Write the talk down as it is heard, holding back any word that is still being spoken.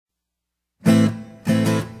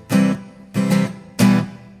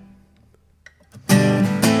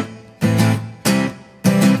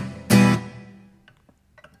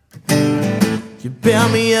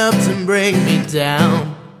build me up to bring me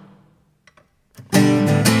down.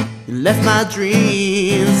 You left my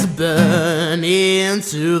dreams burn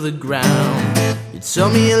into the ground. You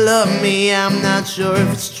told me you love me, I'm not sure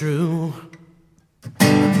if it's true.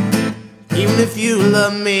 Even if you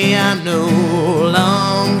love me, I no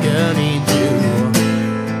longer need you.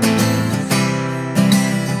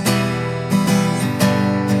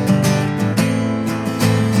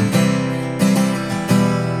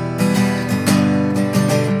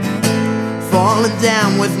 Falling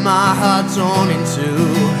down with my heart torn in two.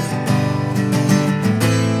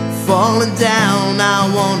 Falling down, I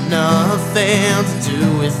want nothing to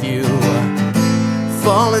do with you.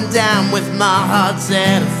 Falling down with my heart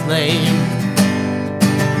set aflame.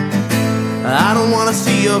 I don't wanna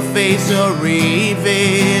see your face or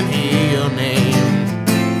even hear your name,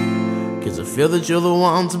 'cause I feel that you're the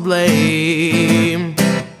one to blame.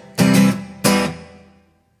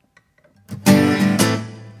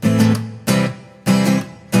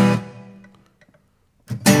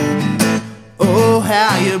 Oh,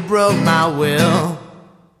 how you broke my will,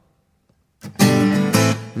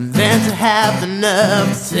 then to have the nerve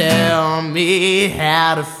to tell me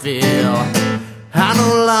how to feel. I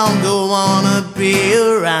no longer wanna be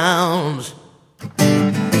around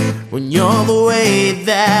when you're the weight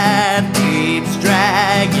that keeps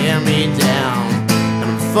dragging me down. And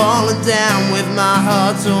I'm falling down with my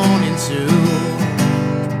heart torn in two.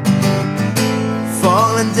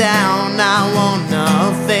 Falling down, I want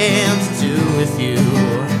nothing to do with you.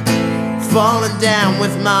 Falling down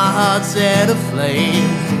with my heart set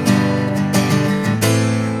aflame.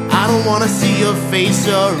 I don't wanna see your face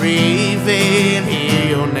or even hear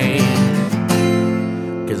your name,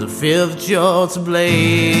 'cause I feel that you're to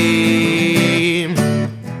blame.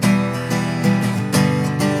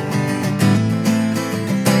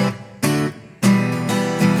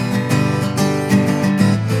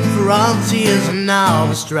 For all the tears and all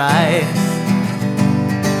the strife,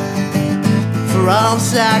 for all the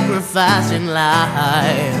sacrifice in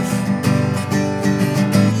life,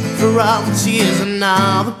 for all the tears and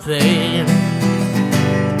all the pain,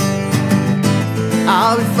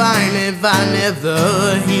 I'll be fine if I never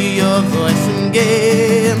hear your voice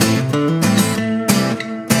again.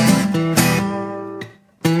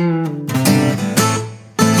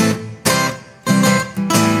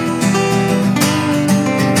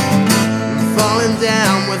 I'm falling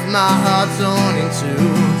down with my heart torn in two.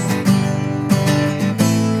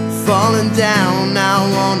 Falling down, I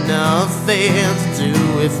want nothing to do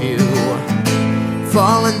with you.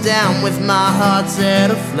 Falling down with my heart set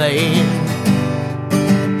aflame.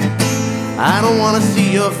 I don't wanna see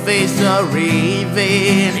your face or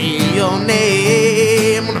even hear your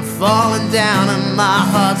name. When I'm falling down and my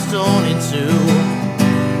heart's torn in two.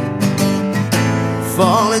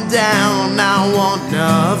 Falling down, I want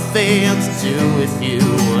nothing to do with you.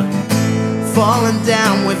 Falling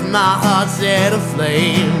down with my heart set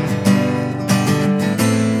aflame.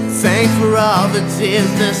 Thanks for all the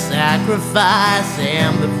tears, the sacrifice,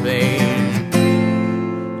 and the pain.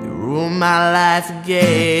 You ruined my life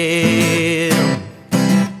again.